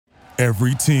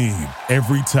Every team,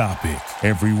 every topic,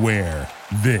 everywhere.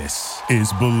 This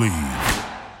is Believe.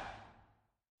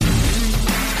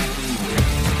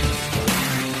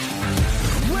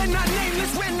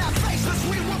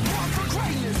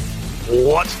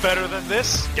 What's better than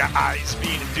this? Guys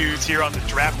being dudes here on the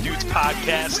Draft Dudes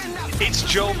podcast. It's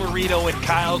Joe Marino and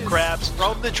Kyle Krabs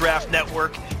from the Draft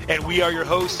Network, and we are your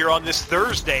hosts here on this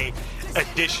Thursday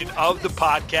edition of the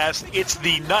podcast. It's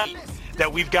the night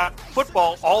that we've got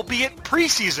football, albeit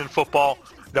preseason football.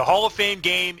 The Hall of Fame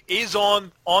game is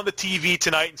on the TV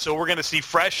tonight, and so we're going to see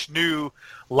fresh, new,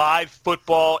 live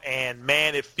football, and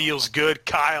man, it feels good.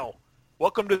 Kyle,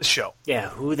 welcome to the show. Yeah,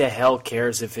 who the hell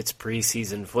cares if it's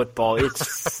preseason football?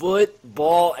 It's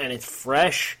football, and it's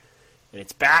fresh, and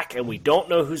it's back, and we don't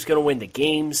know who's going to win the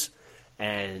games,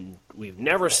 and we've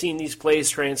never seen these plays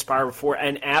transpire before,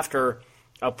 and after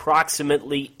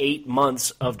approximately 8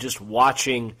 months of just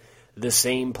watching the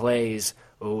same plays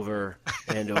over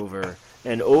and over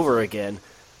and over again,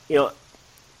 you know,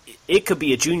 it could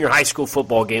be a junior high school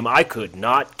football game. I could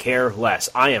not care less.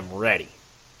 I am ready.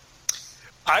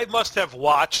 I must have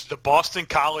watched the Boston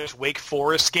College Wake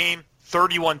Forest game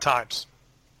 31 times.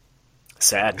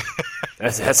 Sad.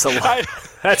 That's a lot.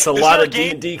 That's a lot of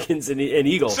Deacons and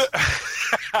Eagles.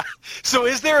 So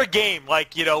is there a game,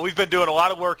 like, you know, we've been doing a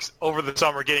lot of work over the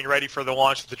summer getting ready for the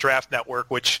launch of the Draft Network,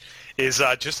 which is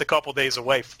just a couple days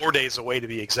away, 4 days away to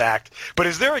be exact. But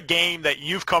is there a game that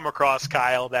you've come across,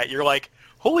 Kyle, that you're like,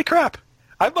 holy crap,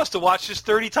 I must have watched this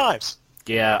 30 times?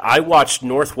 Yeah, I watched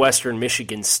Northwestern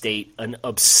Michigan State an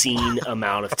obscene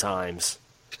amount of times.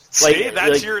 See,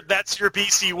 that's your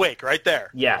BC Wake right there.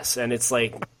 Yes, and it's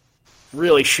like,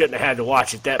 really shouldn't have had to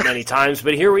watch it that many times,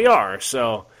 but here we are.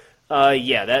 So,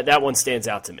 yeah, that one stands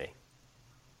out to me.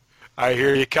 I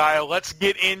hear you, Kyle. Let's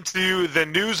get into the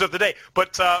news of the day.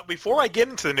 But before I get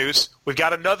into the news, we've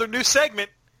got another new segment.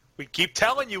 We keep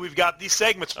telling you we've got these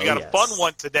segments. We got a fun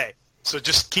one today. So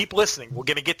just keep listening. We're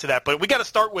going to get to that. But we got to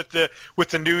start with the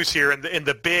news here and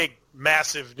the big,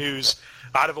 massive news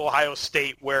out of Ohio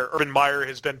State, where Urban Meyer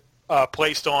has been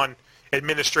placed on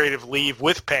administrative leave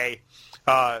with pay,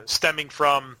 stemming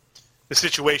from the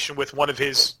situation with one of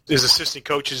his assistant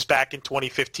coaches back in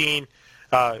 2015,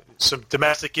 some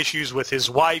domestic issues with his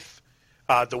wife.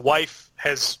 The wife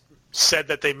has said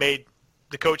that they made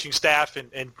the coaching staff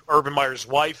and Urban Meyer's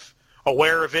wife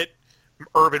aware of it.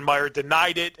 Urban Meyer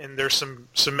denied it, and there's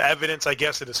some evidence, I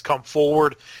guess, that has come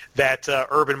forward that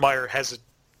Urban Meyer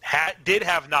did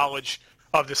have knowledge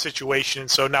of the situation,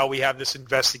 and so now we have this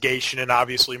investigation, and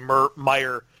obviously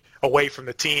Meyer away from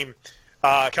the team.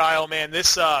 Kyle, man,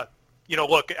 this,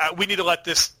 look, we need to let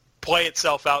this play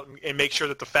itself out and make sure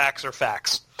that the facts are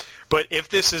facts. But if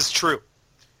this is true,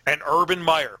 and Urban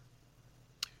Meyer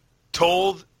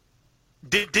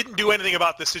didn't do anything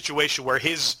about this situation where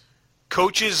his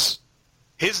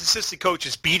assistant coach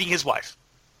is beating his wife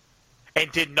and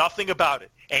did nothing about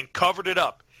it and covered it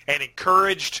up and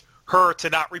encouraged her to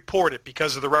not report it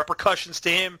because of the repercussions to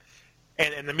him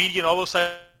and the media and all those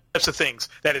types of things,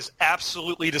 that is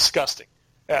absolutely disgusting.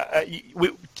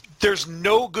 There's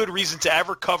no good reason to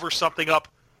ever cover something up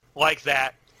like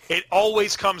that. It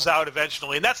always comes out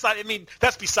eventually, and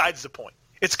that's besides the point.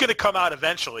 It's going to come out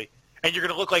eventually, and you're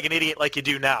going to look like an idiot like you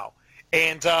do now.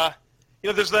 And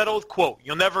there's that old quote,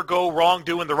 you'll never go wrong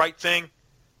doing the right thing.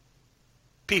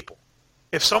 People,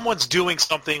 if someone's doing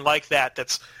something like that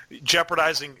that's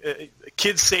jeopardizing a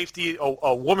kid's safety,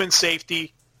 a woman's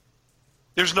safety,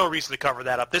 there's no reason to cover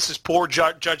that up. This is poor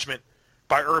judgment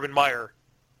by Urban Meyer,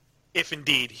 if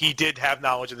indeed he did have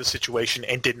knowledge of the situation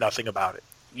and did nothing about it.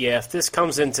 Yeah, if this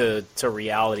comes into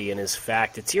reality and is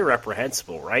fact, it's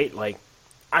irreprehensible, right? Like,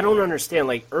 I don't understand.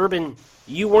 Like, Urban,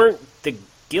 you weren't the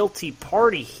guilty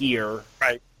party here,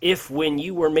 right? If when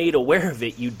you were made aware of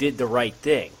it, you did the right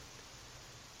thing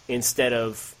instead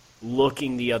of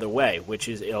looking the other way, which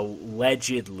is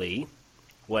allegedly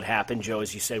what happened. Joe,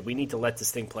 as you said, we need to let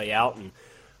this thing play out. And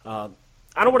I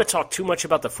don't want to talk too much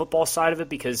about the football side of it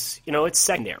because, it's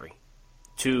secondary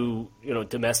to,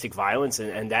 domestic violence,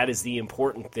 and that is the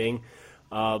important thing.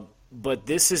 But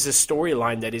this is a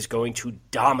storyline that is going to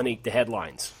dominate the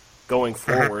headlines going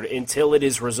forward until it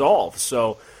is resolved.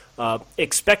 So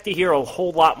expect to hear a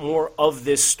whole lot more of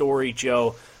this story,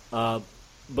 Joe.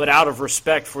 But out of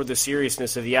respect for the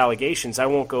seriousness of the allegations, I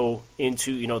won't go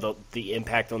into the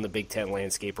impact on the Big Ten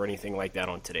landscape or anything like that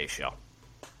on today's show.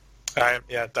 I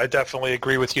definitely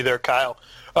agree with you there, Kyle.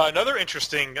 Another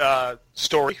interesting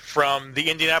story from the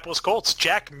Indianapolis Colts,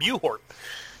 Jack Mewhort.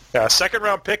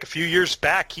 Second-round pick a few years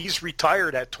back. He's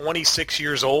retired at 26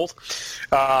 years old.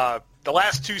 The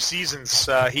last two seasons,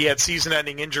 he had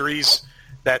season-ending injuries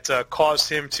that caused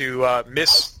him to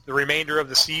miss the remainder of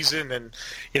the season. And,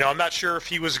 I'm not sure if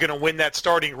he was going to win that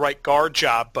starting right guard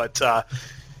job, but,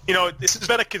 this has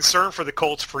been a concern for the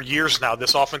Colts for years now,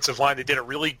 this offensive line. They did a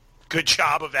really good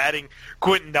job of adding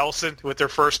Quentin Nelson with their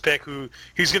first pick,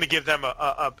 who's going to give them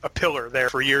a pillar there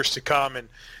for years to come. And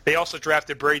they also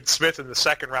drafted Braden Smith in the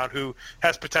second round, who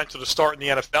has potential to start in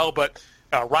the NFL, but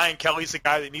Ryan Kelly's the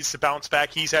guy that needs to bounce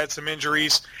back. He's had some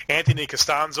injuries. Anthony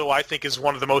Costanzo, I think, is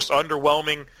one of the most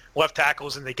underwhelming left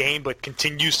tackles in the game, but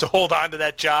continues to hold on to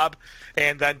that job.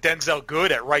 And then Denzel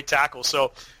Good at right tackle.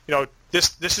 So,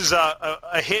 this is a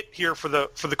hit here for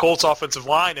the Colts offensive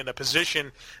line in a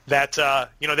position that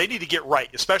they need to get right,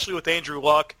 especially with Andrew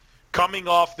Luck coming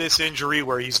off this injury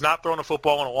where he's not thrown a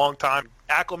football in a long time,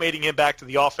 acclimating him back to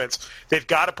the offense. They've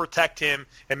got to protect him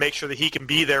and make sure that he can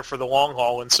be there for the long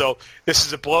haul. And so this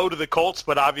is a blow to the Colts,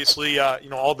 but obviously,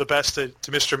 all the best to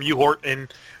Mr. Mewhort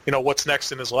and, what's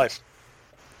next in his life.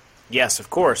 Yes, of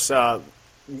course.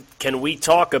 Can we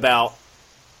talk about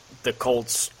the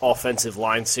Colts' offensive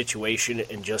line situation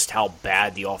and just how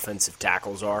bad the offensive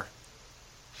tackles are?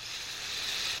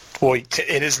 Boy,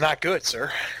 it is not good,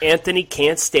 sir. Anthony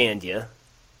Can't Stand Ya,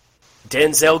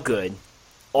 Denzel Good,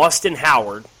 Austin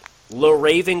Howard,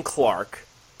 LaRaven Clark,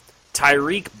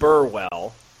 Tyreek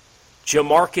Burwell,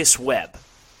 Jamarcus Webb.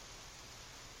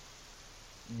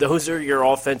 Those are your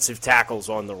offensive tackles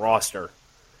on the roster.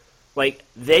 Like,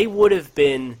 they would have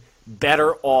been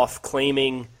better off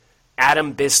claiming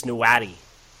Adam Bisnuati,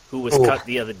 who was cut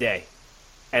the other day,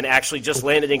 and actually just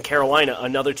landed in Carolina,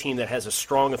 another team that has a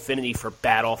strong affinity for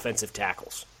bad offensive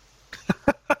tackles.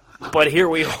 But here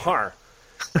we are.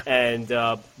 And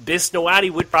Bisnuati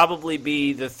would probably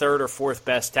be the third or fourth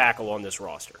best tackle on this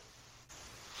roster.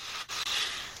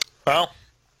 Well,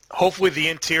 hopefully the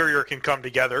interior can come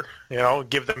together,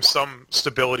 give them some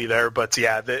stability there. But,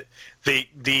 yeah, the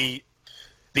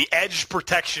edge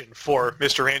protection for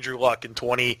Mr. Andrew Luck in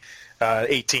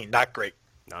 2018, not great.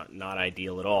 Not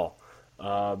ideal at all.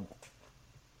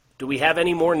 Do we have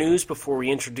any more news before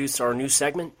we introduce our new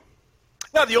segment?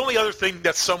 Now, the only other thing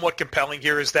that's somewhat compelling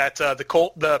here is that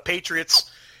the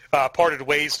Patriots parted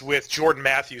ways with Jordan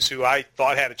Matthews, who I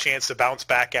thought had a chance to bounce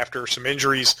back after some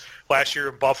injuries last year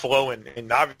in Buffalo,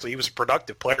 and obviously he was a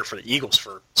productive player for the Eagles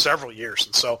for several years.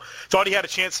 And so thought he had a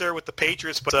chance there with the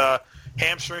Patriots, but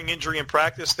hamstring injury in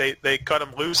practice, they cut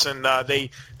him loose, and they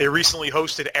recently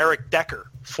hosted Eric Decker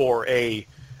for a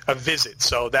visit.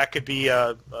 So that could be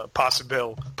a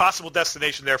possible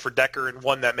destination there for Decker, and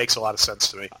one that makes a lot of sense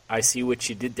to me. I see what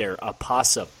you did there. A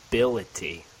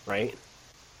possibility, right?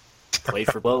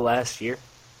 Played for Bull last year.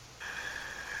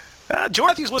 Jordan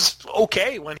Matthews was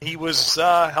okay when he was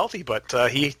healthy, but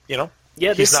he's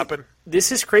not been.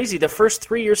 This is crazy. The first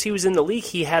 3 years he was in the league,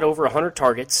 he had over 100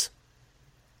 targets.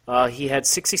 He had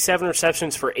 67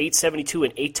 receptions for 872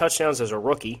 and 8 touchdowns as a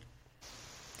rookie.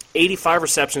 85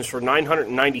 receptions for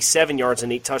 997 yards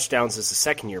and 8 touchdowns as a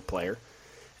second-year player.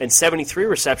 And 73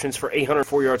 receptions for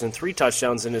 804 yards and 3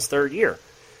 touchdowns in his third year.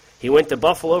 He went to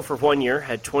Buffalo for 1 year,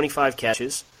 had 25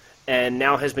 catches, and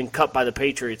now has been cut by the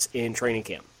Patriots in training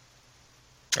camp.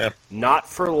 Yeah. Not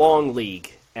for long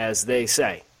league, as they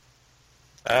say.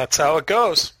 That's how it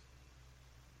goes.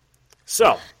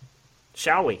 So,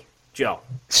 shall we, Joe?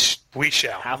 We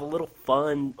shall. Have a little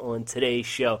fun on today's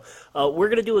show. We're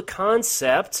going to do a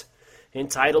concept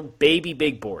entitled Baby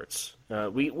Big Boards.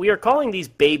 We are calling these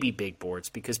Baby Big Boards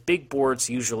because big boards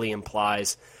usually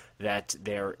implies that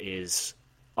there is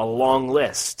a long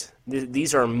list.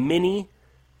 These are mini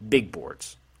big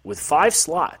boards with 5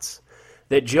 slots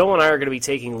that Joe and I are going to be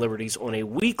taking liberties on a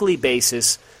weekly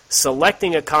basis,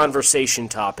 selecting a conversation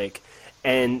topic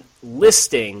and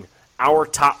listing our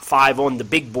top 5 on the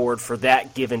big board for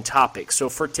that given topic. So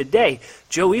for today,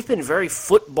 Joe, we've been very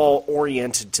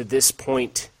football-oriented to this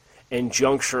point and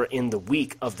juncture in the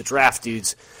week of the draft,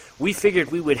 dudes. We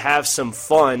figured we would have some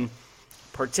fun,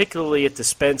 particularly at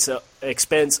the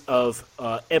expense of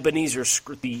the Ebenezer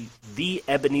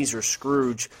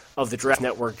Scrooge of the Draft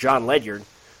Network, John Ledyard,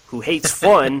 who hates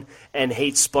fun and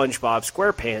hates SpongeBob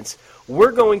SquarePants.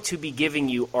 We're going to be giving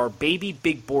you our Baby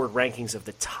Big Board rankings of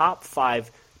the top 5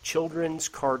 children's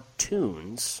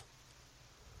cartoons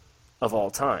of all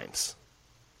times.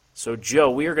 So, Joe,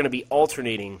 we are going to be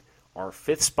alternating our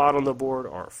 5th spot on the board,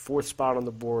 our 4th spot on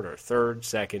the board, our 3rd,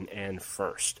 2nd, and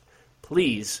 1st.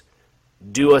 Please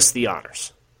do us the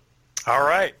honors. All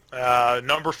right.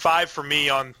 Number 5 for me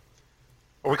on,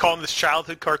 are we calling this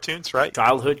childhood cartoons, right?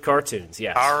 Childhood cartoons,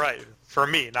 yes. All right. For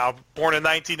me. Now, born in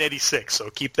 1986,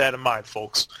 so keep that in mind,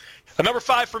 folks. Number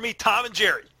 5 for me, Tom and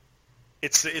Jerry.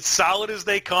 It's solid as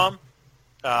they come.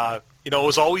 It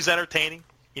was always entertaining.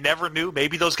 You never knew.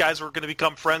 Maybe those guys were going to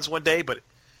become friends one day, but it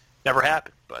never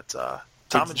happened. But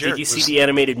Tom and Jerry. Did you see the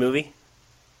animated movie?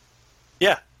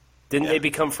 Yeah. Didn't they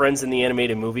become friends in the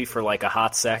animated movie for like a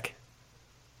hot sec?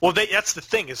 Well, that's the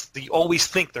thing is you always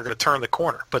think they're going to turn the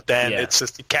corner, but then it's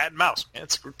just the cat and mouse. Man.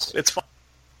 It's fun.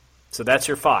 So that's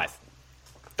your 5.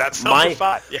 That's number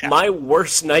 5. Yeah. My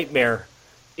worst nightmare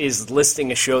is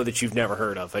listing a show that you've never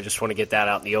heard of. I just want to get that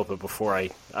out in the open before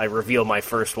I reveal my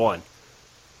first one.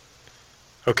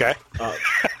 Okay.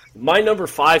 My number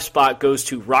 5 spot goes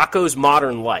to Rocko's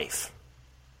Modern Life.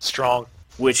 Strong.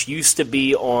 Which used to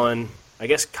be on, I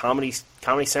guess, Comedy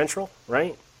Central,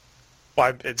 right?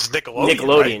 Well, it's Nickelodeon.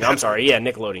 Nickelodeon. Right? I'm sorry. Yeah,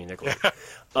 Nickelodeon.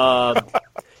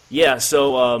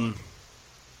 So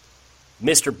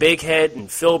Mr. Bighead and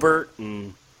Filbert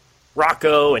and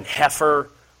Rocco and Heifer.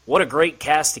 What a great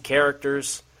cast of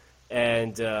characters.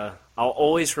 And I'll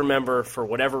always remember, for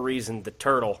whatever reason, the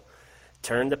turtle.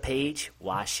 Turn the page,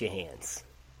 wash your hands.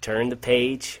 Turn the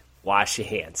page, wash your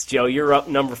hands. Joe, you're up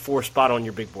number 4 spot on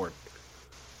your big board.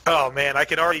 Oh, man, I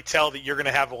can already tell that you're going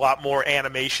to have a lot more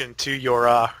animation to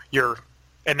your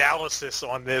analysis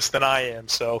on this than I am.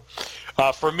 So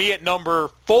for me at number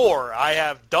 4, I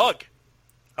have Doug.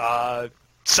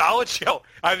 Solid show.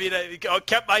 I mean, it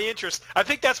kept my interest. I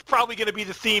think that's probably going to be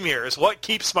the theme here, is what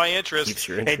keeps my interest. Keeps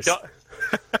your interest.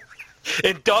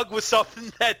 And Doug was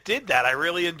something that did that. I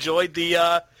really enjoyed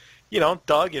the,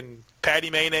 Doug and Patty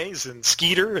Mayonnaise and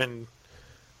Skeeter and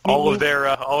all of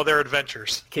their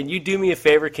adventures. Can you do me a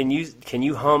favor? Can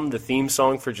you hum the theme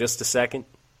song for just a second?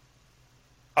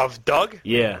 Of Doug?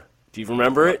 Yeah. Do you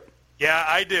remember it? Yeah,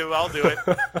 I do. I'll do it.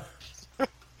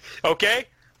 Okay?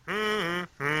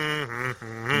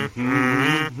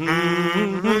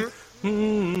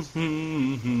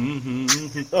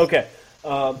 Okay.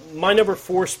 My number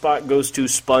 4 spot goes to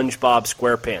SpongeBob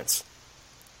SquarePants.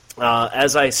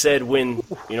 As I said, when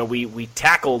we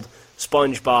tackled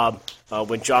SpongeBob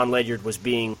when John Ledyard was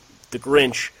being the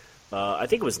Grinch, I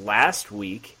think it was last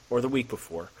week or the week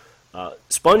before.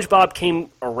 SpongeBob came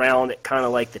around at kind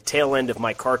of like the tail end of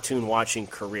my cartoon watching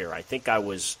career. I think I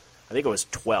was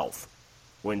 12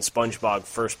 when SpongeBob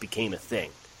first became a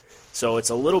thing. So it's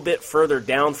a little bit further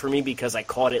down for me because I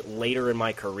caught it later in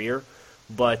my career.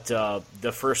 But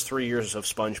the first 3 years of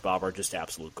SpongeBob are just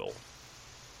absolute gold.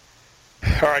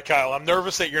 All right, Kyle, I'm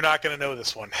nervous that you're not going to know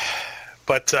this one.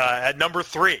 But at number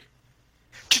 3,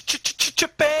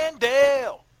 Chip and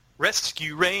Dale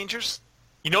Rescue Rangers.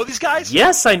 You know these guys?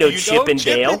 Yes, I know Chip and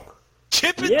Dale.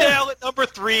 Chip and Dale at number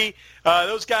 3.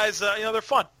 Those guys, they're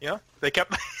fun. They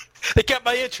kept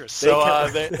my interest. So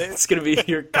it's going to be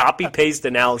your copy-paste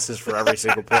analysis for every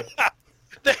single pick.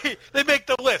 They make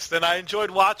the list, and I enjoyed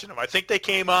watching them. I think they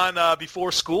came on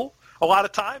before school a lot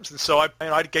of times, and so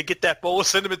I'd get that bowl of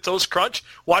Cinnamon Toast Crunch,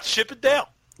 watch Chip and Dale.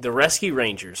 The Rescue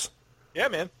Rangers. Yeah,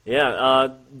 man. Yeah,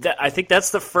 I think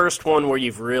that's the first one where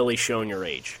you've really shown your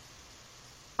age.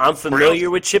 I'm familiar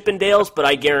with Chip and Dale's, but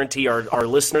I guarantee our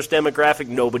listeners' demographic,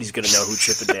 nobody's going to know who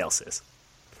Chip and Dale's is.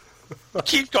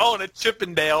 Keep calling it Chip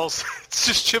and Dale's. It's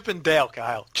just Chip and Dale,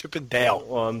 Kyle. Chip and Dale.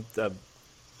 Well,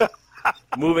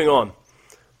 moving on.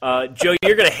 Joe,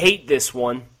 you're going to hate this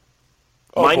one.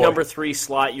 My number 3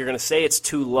 slot, you're going to say it's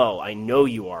too low. I know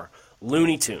you are.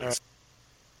 Looney Tunes.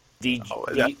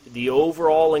 The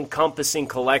overall encompassing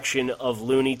collection of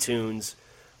Looney Tunes.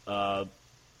 I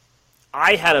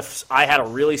had a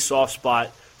really soft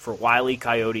spot for Wile E.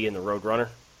 Coyote and the Roadrunner.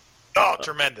 Oh,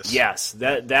 tremendous. Yes,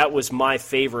 that was my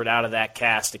favorite out of that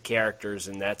cast of characters,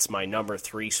 and that's my number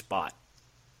 3 spot.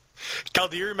 Cal,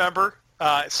 do you remember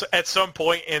at some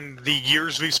point in the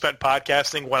years we spent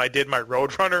podcasting when I did my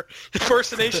Roadrunner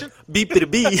impersonation?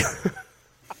 Beep-a-bee.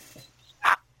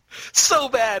 So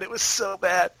bad. It was so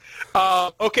bad.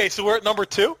 Okay, so we're at number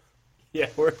 2? Yeah,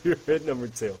 we're at number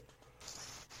 2.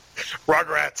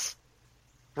 Rugrats.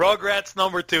 Rugrats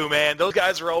number 2, man. Those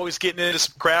guys are always getting into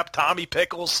some crap. Tommy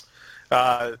Pickles.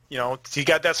 He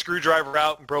got that screwdriver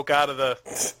out and broke out of the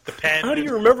pen. How do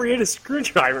you remember he had a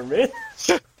screwdriver, man?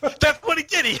 That's what he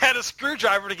did. He had a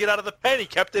screwdriver to get out of the pen. He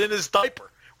kept it in his diaper.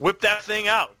 Whipped that thing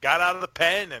out. Got out of the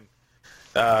pen and,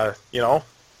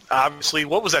 obviously,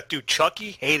 what was that dude?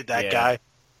 Chucky? Hated that guy.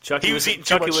 He was eating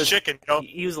too much chicken.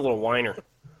 He was a little whiner.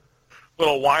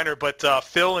 But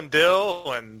Phil and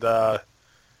Dill and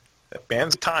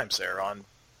bands of times there on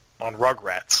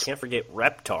Rugrats. Can't forget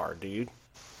Reptar, dude.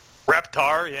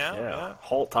 Reptar, yeah.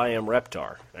 Halt, I am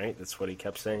Reptar, right? That's what he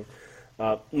kept saying.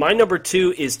 My number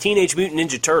 2 is Teenage Mutant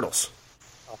Ninja Turtles.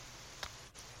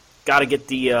 Got to get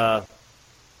the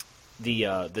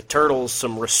Turtles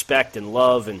some respect and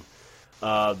love, and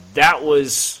that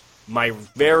was my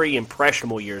very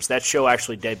impressionable years. That show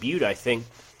actually debuted, I think,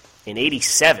 in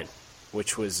 '87,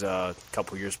 which was a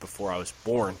couple years before I was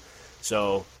born.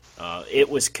 So it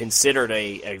was considered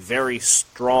a very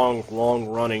strong,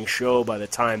 long-running show by the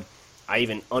time I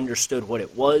even understood what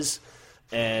it was.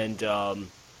 And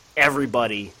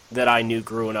everybody that I knew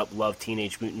growing up loved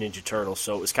Teenage Mutant Ninja Turtles,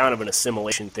 so it was kind of an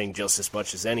assimilation thing just as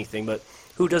much as anything. But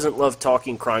who doesn't love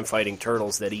talking crime-fighting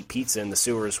turtles that eat pizza in the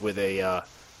sewers with a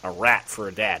rat for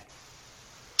a dad?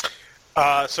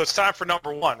 So it's time for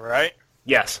number one, right?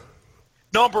 Yes.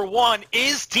 Number one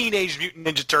is Teenage Mutant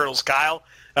Ninja Turtles, Kyle.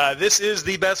 This is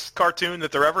the best cartoon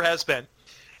that there ever has been.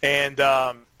 And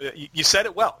you said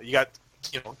it well. You got,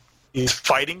 these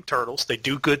fighting turtles. They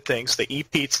do good things. They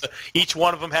eat pizza. Each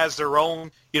one of them has their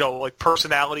own, like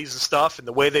personalities and stuff, and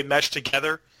the way they mesh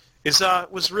together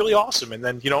was really awesome. And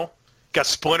then, got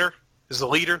Splinter as the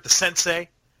leader, the sensei.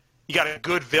 You got a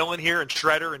good villain here in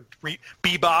Shredder and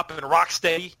Bebop and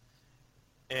Rocksteady.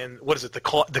 And what is it, the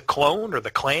clone or the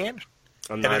clan?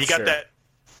 I'm and then you got that,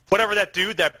 whatever that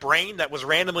dude, that brain that was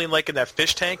randomly in that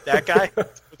fish tank, that guy.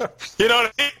 You know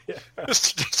what I mean? Yeah.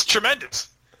 It's tremendous.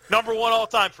 Number one all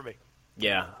time for me.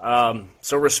 Yeah.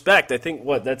 So respect. I think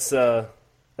that's the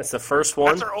first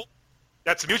one.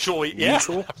 That's mutual. Yeah.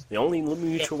 Mutual. The only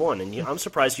mutual one. And I'm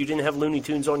surprised you didn't have Looney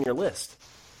Tunes on your list.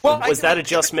 Well, was that a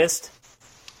just missed?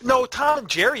 No, Tom and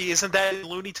Jerry, isn't that in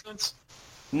Looney Tunes?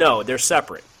 No, they're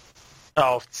separate.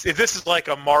 Oh, this is like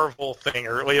a Marvel thing,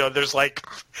 or there's like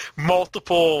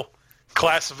multiple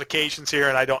classifications here,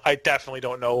 and I definitely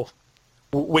don't know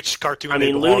which cartoon. I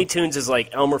mean, Looney Tunes is like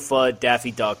Elmer Fudd,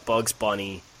 Daffy Duck, Bugs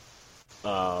Bunny,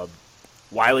 Wile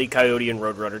E. Coyote, and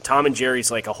Roadrunner. Tom and Jerry's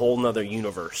like a whole nother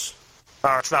universe.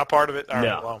 Oh, it's not part of it? All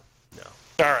no. Right, well.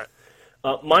 No. All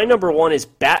right. My number one is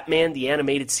Batman the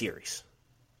Animated Series.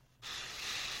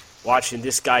 Watching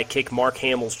this guy kick Mark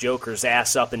Hamill's Joker's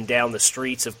ass up and down the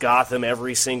streets of Gotham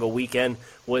every single weekend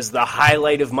was the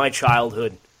highlight of my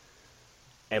childhood.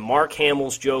 And Mark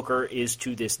Hamill's Joker is,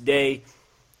 to this day,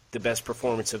 the best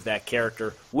performance of that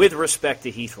character, with respect to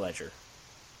Heath Ledger.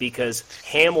 Because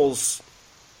Hamill's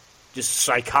just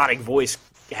psychotic voice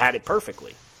had it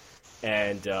perfectly.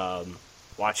 And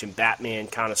watching Batman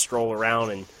kind of stroll around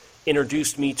and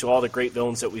introduced me to all the great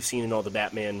villains that we've seen in all the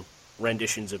Batman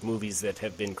renditions of movies that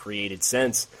have been created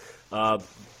since.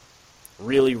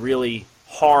 Really, really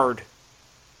hard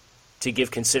to give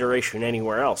consideration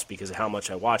anywhere else because of how much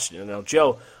I watched it. Now,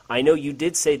 Joe, I know you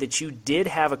did say that you did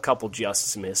have a couple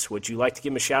just missed. Would you like to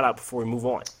give them a shout-out before we move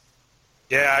on?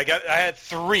 Yeah, I had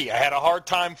three. I had a hard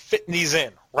time fitting these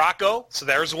in. Rocco, so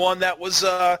there's one that was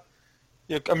a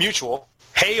mutual.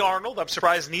 Hey Arnold, I'm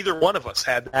surprised neither one of us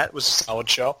had that. It was a solid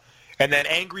show. And then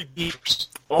Angry Beavers.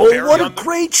 Oh, what a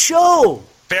great show!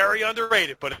 Very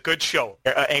underrated, but a good show.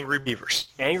 Angry Beavers.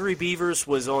 Angry Beavers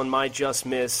was on my just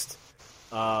missed.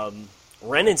 Ren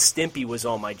and Stimpy was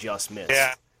on my just missed.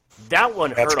 Yeah. That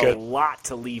one hurt a lot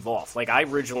to leave off. Like, I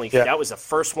originally, that was the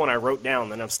first one I wrote down,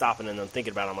 then I'm stopping and I'm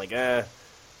thinking about it. I'm like, I'd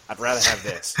rather have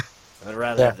this. I'd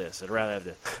rather have this. I'd rather have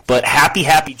this. But Happy,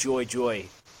 Happy, Joy, Joy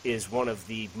is one of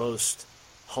the most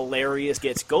hilarious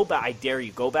skits. Go back, I dare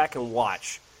you, go back and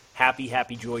watch Happy,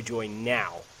 Happy, Joy, Joy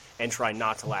now and try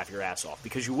not to laugh your ass off,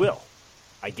 because you will.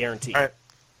 I guarantee. All right.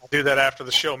 I'll do that after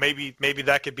the show. Maybe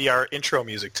that could be our intro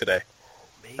music today.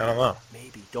 Maybe, I don't know.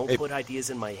 Maybe. Don't put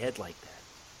ideas in my head like that.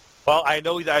 Well, I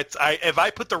know that if I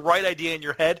put the right idea in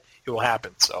your head, it will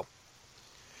happen. So,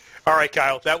 all right,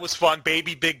 Kyle, that was fun.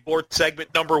 Baby Big Board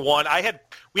segment number one.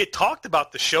 We had talked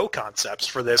about the show concepts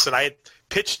for this, and I had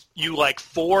pitched you like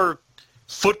 4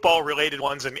 football-related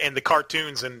ones and the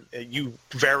cartoons, and you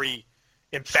very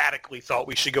emphatically thought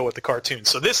we should go with the cartoons.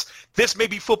 So this may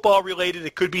be football-related.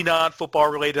 It could be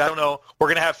non-football-related. I don't know. We're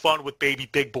going to have fun with Baby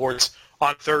Big Boards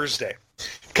on Thursday.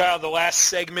 Kyle, the last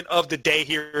segment of the day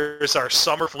here is our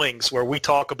Summer Flings, where we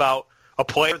talk about a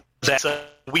player that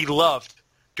we loved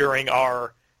during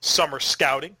our summer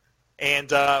scouting.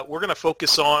 And we're going to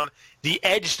focus on the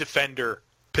edge defender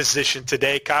position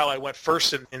today. Kyle, I went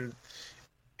first in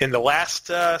the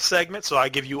last segment, so I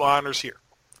give you honors here.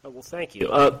 Oh, well, thank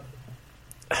you.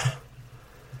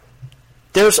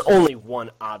 There's only one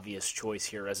obvious choice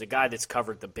here. As a guy that's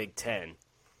covered the Big Ten,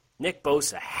 Nick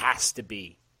Bosa has to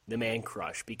be the man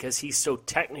crush because he's so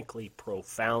technically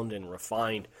profound and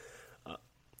refined.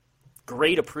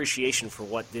 Great appreciation for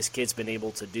what this kid's been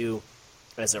able to do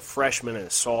as a freshman and a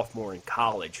sophomore in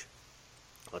college.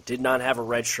 Did not have a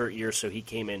redshirt year, so he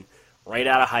came in right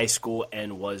out of high school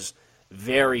and was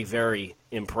very, very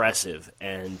impressive.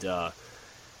 And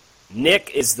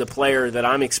Nick is the player that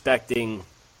I'm expecting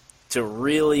to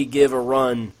really give a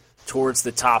run towards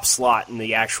the top slot in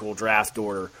the actual draft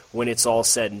order when it's all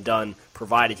said and done,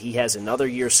 provided he has another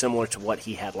year similar to what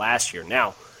he had last year.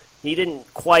 Now, He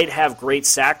didn't quite have great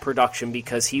sack production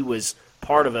because he was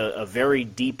part of a very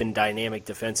deep and dynamic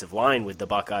defensive line with the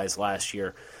Buckeyes last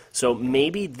year. So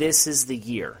maybe this is the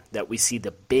year that we see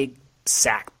the big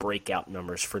sack breakout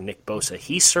numbers for Nick Bosa.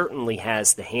 He certainly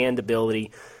has the hand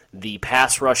ability, the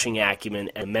pass rushing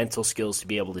acumen, and mental skills to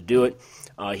be able to do it.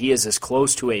 He is as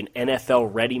close to an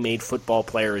NFL ready-made football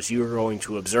player as you are going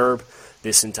to observe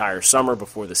this entire summer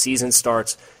before the season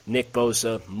starts. Nick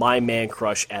Bosa, my man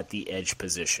crush at the edge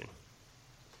position.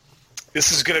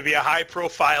 This is going to be a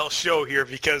high-profile show here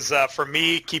because for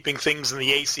me, keeping things in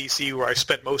the ACC where I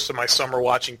spent most of my summer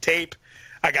watching tape,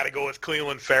 I got to go with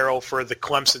Clelin Ferrell for the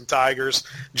Clemson Tigers.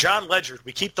 John Ledger,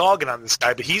 we keep dogging on this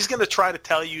guy, but he's going to try to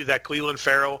tell you that Clelin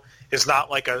Ferrell is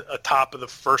not like a top of the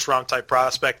first-round type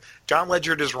prospect. John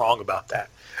Ledger is wrong about that.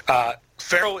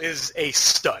 Ferrell is a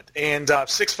stud, and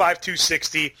 6'5",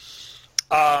 260.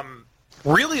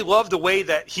 Really love the way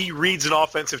that he reads an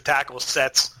offensive tackle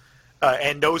sets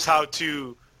and knows how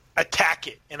to attack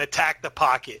it and attack the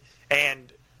pocket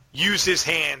and use his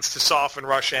hands to soften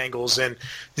rush angles, and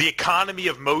the economy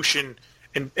of motion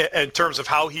in terms of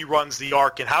how he runs the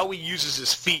arc and how he uses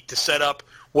his feet to set up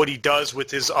what he does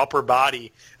with his upper body.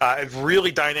 A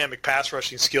really dynamic pass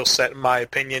rushing skill set, in my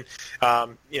opinion.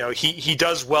 He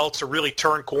does well to really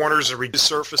turn corners and reduce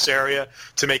surface area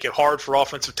to make it hard for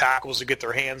offensive tackles to get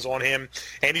their hands on him.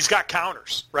 And he's got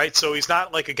counters, right? So he's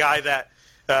not like a guy that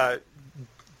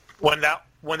when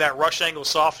that rush angle is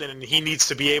softened and he needs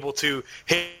to be able to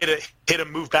hit a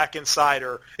move back inside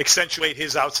or accentuate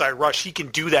his outside rush, he can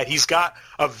do that. He's got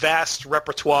a vast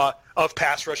repertoire of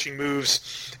pass rushing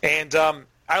moves, and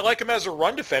I like him as a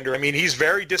run defender. I mean, he's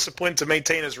very disciplined to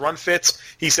maintain his run fits.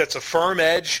 He sets a firm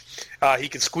edge. He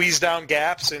can squeeze down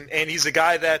gaps, and he's a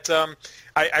guy that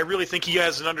I really think he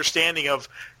has an understanding of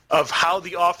how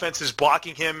the offense is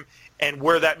blocking him and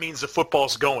where that means the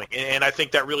football's going. And I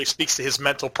think that really speaks to his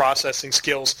mental processing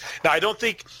skills. Now, I don't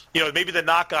think, maybe the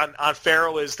knock on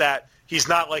Ferrell is that he's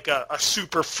not like a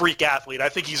super freak athlete. I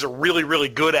think he's a really, really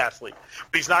good athlete.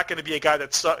 But he's not going to be a guy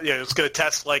that's it's going to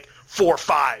test like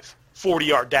 4.5,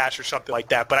 40-yard dash or something like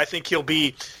that. But I think he'll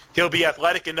be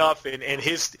athletic enough, and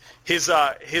his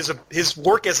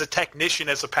work as a technician,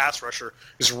 as a pass rusher,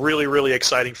 is really, really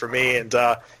exciting for me. And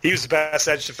he was the best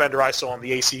edge defender I saw in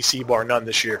the ACC, bar none,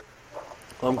 this year.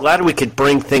 Well, I'm glad we could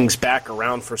bring things back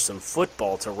around for some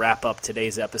football to wrap up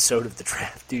today's episode of the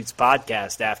Draft Dudes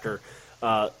podcast after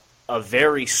a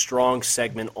very strong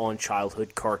segment on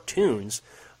childhood cartoons.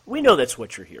 We know that's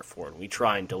what you're here for, and we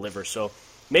try and deliver. So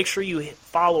make sure you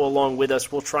follow along with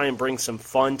us. We'll try and bring some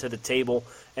fun to the table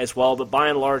as well. But by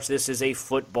and large, this is a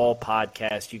football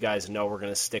podcast. You guys know we're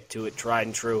going to stick to it, tried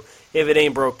and true. If it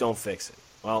ain't broke, don't fix it.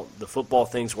 Well, the football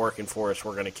thing's working for us.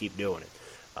 We're going to keep doing it.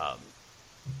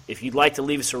 If you'd like to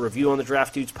leave us a review on the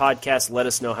Draft Dudes podcast, let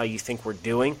us know how you think we're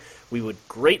doing. We would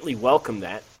greatly welcome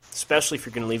that, especially if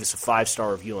you're going to leave us a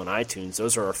 5-star review on iTunes.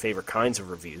 Those are our favorite kinds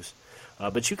of reviews.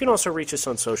 But you can also reach us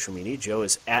on social media. Joe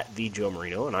is at the Joe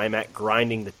Marino, and I'm at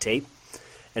Grinding the Tape.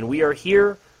 And we are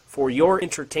here for your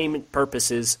entertainment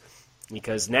purposes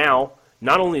because now,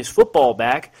 not only is football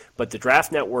back, but the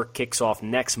Draft Network kicks off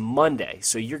next Monday.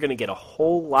 So you're going to get a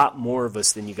whole lot more of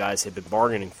us than you guys have been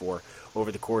bargaining for over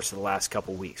the course of the last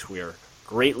couple weeks. We are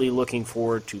greatly looking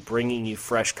forward to bringing you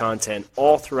fresh content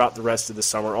all throughout the rest of the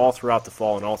summer, all throughout the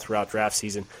fall, and all throughout draft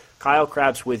season. Kyle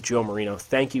Krabs with Joe Marino.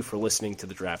 Thank you for listening to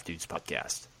the Draft Dudes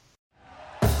podcast.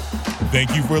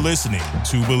 Thank you for listening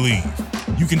to Believe.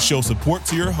 You can show support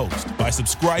to your host by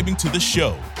subscribing to the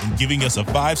show and giving us a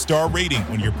 5-star rating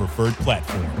on your preferred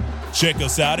platform. Check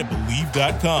us out at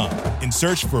Believe.com and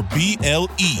search for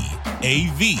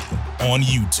BLEAV on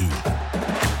YouTube.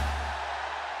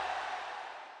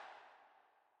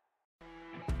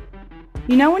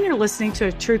 You know when you're listening to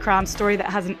a true crime story that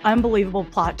has an unbelievable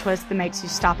plot twist that makes you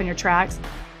stop in your tracks?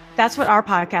 That's what our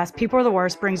podcast, People Are the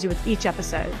Worst, brings you with each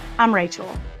episode. I'm Rachel.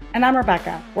 And I'm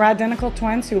Rebecca. We're identical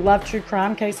twins who love true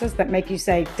crime cases that make you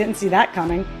say, didn't see that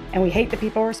coming, and we hate the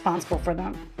people responsible for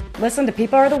them. Listen to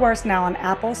People Are the Worst now on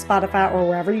Apple, Spotify, or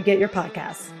wherever you get your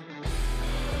podcasts.